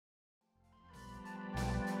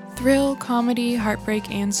Thrill, comedy,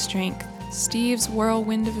 heartbreak, and strength. Steve's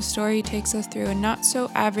whirlwind of a story takes us through a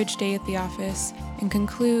not-so-average day at the office and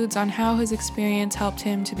concludes on how his experience helped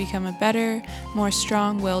him to become a better, more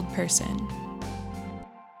strong-willed person.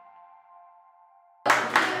 All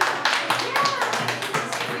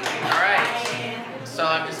right, so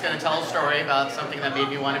I'm just going to tell a story about something that made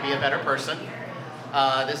me want to be a better person.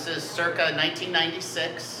 This is circa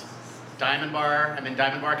 1996, Diamond Bar. I'm in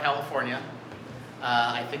Diamond Bar, California.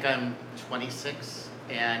 I think I'm 26,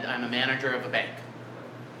 and I'm a manager of a bank.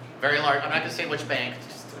 Very large, I'm not going to say which bank,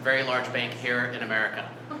 just a very large bank here in America.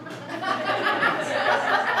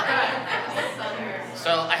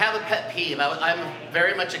 So I have a pet peeve. I'm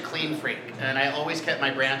very much a clean freak, and I always kept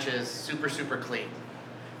my branches super, super clean.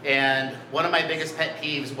 And one of my biggest pet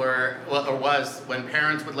peeves was when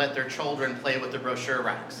parents would let their children play with the brochure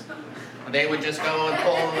racks. And they would just go and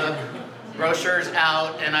pull the brochures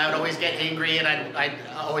out, and I would always get angry, and I'd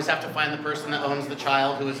always have to find the person that owns the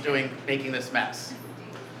child who is making this mess.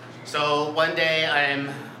 So one day I'm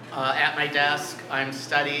at my desk, I'm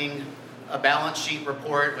studying a balance sheet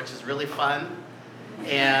report, which is really fun,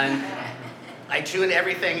 and I tune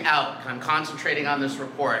everything out. I'm concentrating on this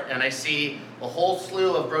report, and I see a whole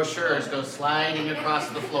slew of brochures go sliding across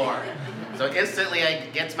the floor. So instantly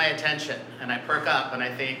it gets my attention, and I perk up, and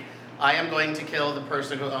I think, I am going to kill the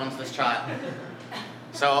person who owns this child.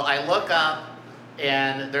 So I look up,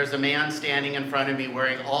 and there's a man standing in front of me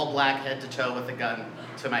wearing all black head to toe with a gun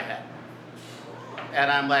to my head. And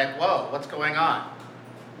I'm like, whoa, what's going on?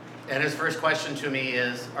 And his first question to me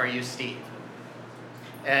is, are you Steve?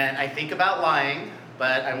 And I think about lying,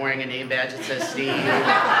 but I'm wearing a name badge that says Steve.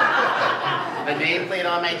 The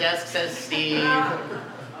nameplate on my desk says Steve.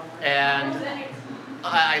 And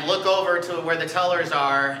I look over to where the tellers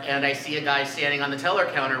are, and I see a guy standing on the teller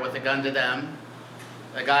counter with a gun to them,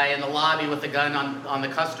 a guy in the lobby with a gun on the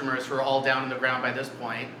customers who are all down on the ground by this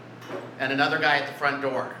point, and another guy at the front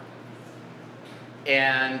door.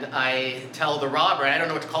 And I tell the robber, I don't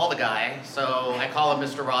know what to call the guy, so I call him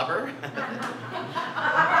Mr. Robber. And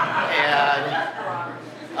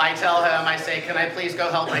I tell him, I say, can I please go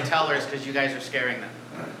help my tellers because you guys are scaring them?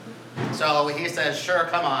 So he says, sure,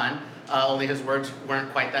 come on. Only his words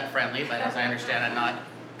weren't quite that friendly, but as I understand, I'm not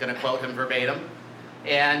going to quote him verbatim.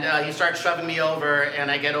 And he starts shoving me over,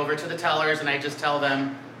 and I get over to the tellers, and I just tell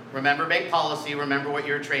them, remember bank policy, remember what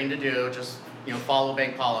you're trained to do, just follow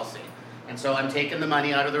bank policy. And so I'm taking the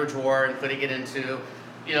money out of their drawer and putting it into,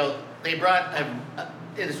 they brought,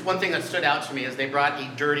 it's one thing that stood out to me is they brought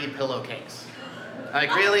a dirty pillowcase.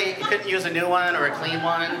 Like, really? You couldn't use a new one or a clean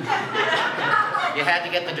one? You had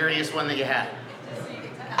to get the dirtiest one that you had.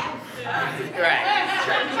 Right.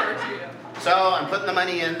 So I'm putting the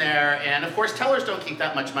money in there, and of course tellers don't keep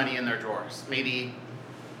that much money in their drawers. Maybe,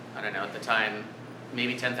 I don't know at the time,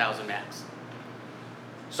 maybe 10,000 max.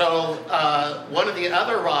 So one of the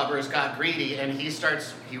other robbers got greedy, and he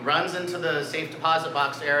runs into the safe deposit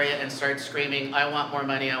box area and starts screaming, I want more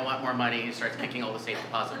money, I want more money. He starts kicking all the safe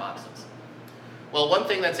deposit boxes. Well, one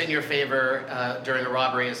thing that's in your favor during a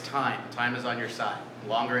robbery is time. Time is on your side. The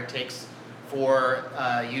longer it takes for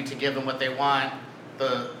you to give them what they want,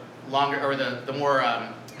 the longer, or the more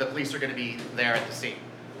the police are going to be there at the scene.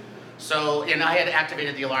 So, and I had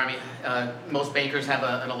activated the alarm. Most bankers have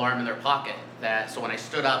an alarm in their pocket. So when I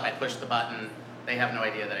stood up, I pushed the button. They have no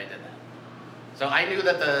idea that I did that. So I knew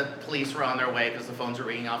that the police were on their way because the phones were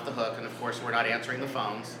ringing off the hook, and of course we're not answering the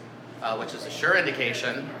phones, which is a sure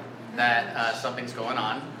indication that something's going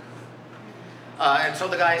on. And so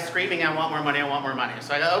the guy's screaming, I want more money, I want more money.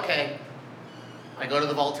 So I go, okay. I go to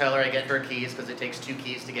the vault teller, I get her keys, because it takes 2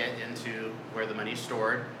 keys to get into where the money's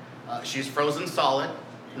stored. She's frozen solid,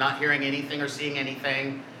 not hearing anything or seeing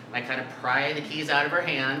anything. I kind of pry the keys out of her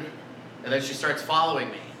hand, and then she starts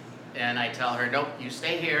following me. And I tell her, nope, you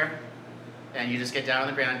stay here, and you just get down on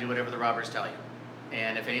the ground and do whatever the robbers tell you.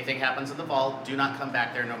 And if anything happens in the vault, do not come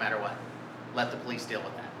back there no matter what. Let the police deal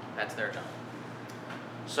with that. That's their job.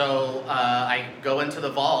 So I go into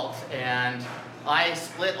the vault, and I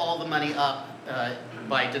split all the money up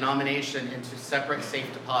by denomination into separate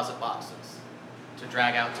safe deposit boxes to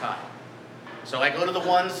drag out time. So I go to the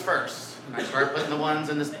ones first, and I start putting the ones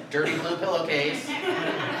in this dirty blue pillowcase,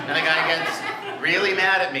 and the guy gets really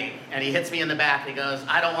mad at me, and he hits me in the back, and he goes,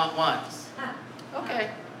 I don't want ones.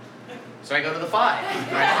 Okay. So I go to the 5,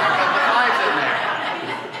 and I start putting the 5s in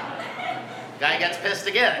there. Guy gets pissed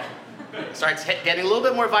again, starts getting a little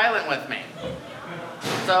bit more violent with me.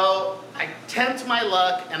 So I tempt my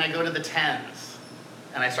luck, and I go to the 10s,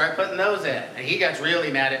 and I start putting those in, and he gets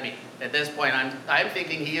really mad at me. At this point, I'm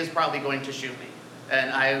thinking he is probably going to shoot me,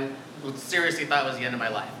 and I seriously thought it was the end of my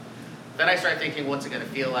life. Then I start thinking, what's it going to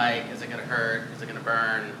feel like? Is it going to hurt? Is it going to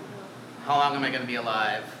burn? How long am I going to be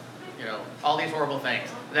alive? You know, all these horrible things.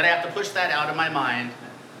 Then I have to push that out of my mind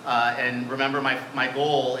and remember my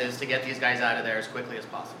goal is to get these guys out of there as quickly as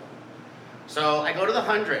possible. So I go to the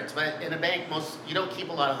hundreds, but in a bank, you don't keep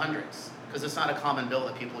a lot of hundreds because it's not a common bill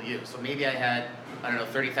that people use. So maybe I had, I don't know,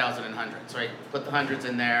 30,000 in hundreds. So I put the hundreds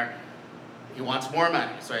in there. He wants more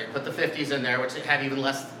money, so I put the 50s in there, which have even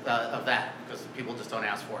less of that because people just don't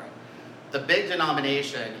ask for it. The big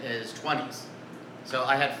denomination is 20s. So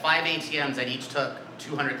I had 5 ATMs that each took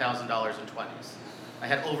 $200,000 in 20s. I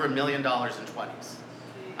had over $1 million in 20s.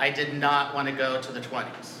 I did not want to go to the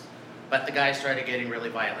 20s. But the guy started getting really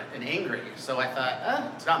violent and angry. So I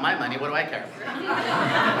thought, it's not my money, what do I care?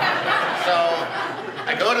 So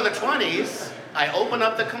I go to the 20s, I open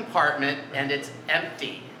up the compartment, and it's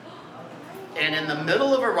empty. And in the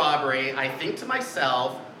middle of a robbery, I think to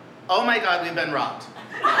myself, oh my God, we've been robbed.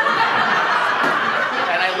 And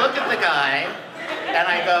I look at the guy, and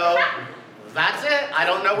I go, that's it, I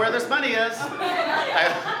don't know where this money is.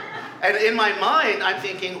 And in my mind, I'm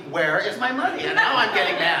thinking, where is my money? And now I'm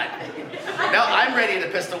getting mad. Now I'm ready to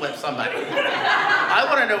pistol whip somebody. I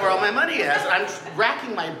want to know where all my money is. I'm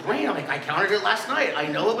racking my brain. I'm like, I counted it last night. I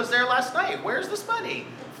know it was there last night. Where's this money?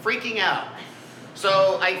 Freaking out.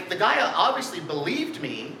 So the guy obviously believed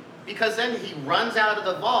me because then he runs out of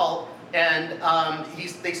the vault and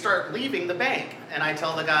they start leaving the bank. And I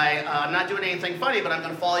tell the guy, I'm not doing anything funny, but I'm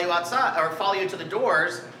going to follow you outside or follow you to the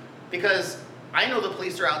doors because I know the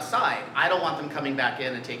police are outside. I don't want them coming back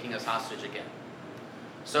in and taking us hostage again.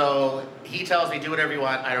 So he tells me, do whatever you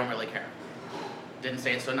want, I don't really care. Didn't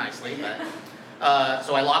say it so nicely, but.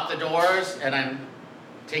 So I lock the doors and I'm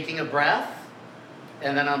taking a breath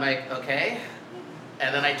and then I'm like, okay.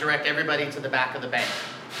 And then I direct everybody to the back of the bank.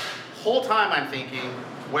 Whole time I'm thinking,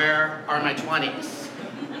 where are my 20s?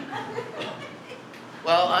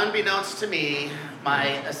 Well, unbeknownst to me, my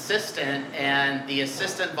assistant and the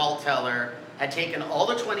assistant vault teller had taken all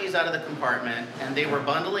the 20s out of the compartment and they were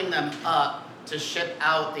bundling them up to ship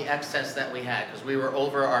out the excess that we had because we were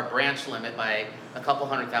over our branch limit by a couple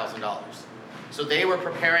 $100,000. So they were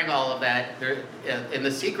preparing all of that. They're in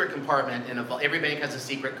the secret compartment in a vault. Every bank has a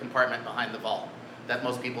secret compartment behind the vault that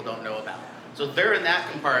most people don't know about. So they're in that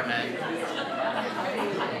compartment.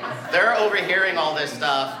 They're overhearing all this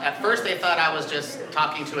stuff. At first they thought I was just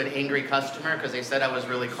talking to an angry customer because they said I was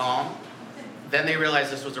really calm. Then they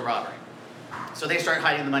realized this was a robbery. So they start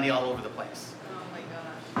hiding the money all over the place. Oh my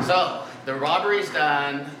gosh. So the robbery's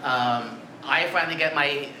done. I finally get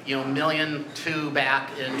my $1.2 million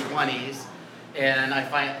back in 20s. And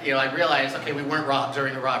I realized, okay, we weren't robbed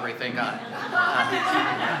during the robbery, thank God.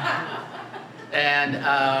 And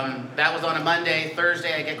that was on a Monday.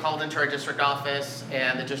 Thursday, I get called into our district office,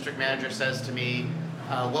 and the district manager says to me,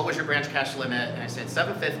 what was your branch cash limit? And I said,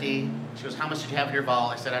 $750. She goes, how much did you have in your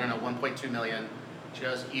vault? I said, I don't know, $1.2 million. She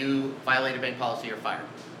goes, you violated bank policy, you're fired.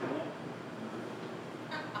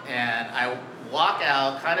 And I walk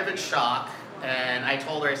out kind of in shock, and I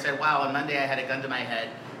told her, I said, wow, on Monday I had a gun to my head.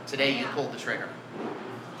 Today you pulled the trigger.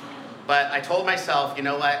 But I told myself, you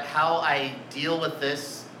know what, how I deal with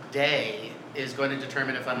this day is going to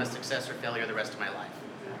determine if I'm a success or failure the rest of my life.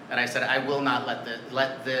 And I said, I will not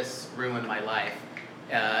let this ruin my life.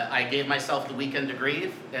 I gave myself the weekend to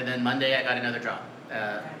grieve, and then Monday I got another job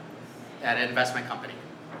at an investment company,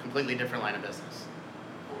 completely different line of business.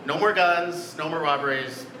 No more guns, no more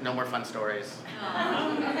robberies, no more fun stories.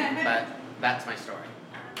 But that's my story.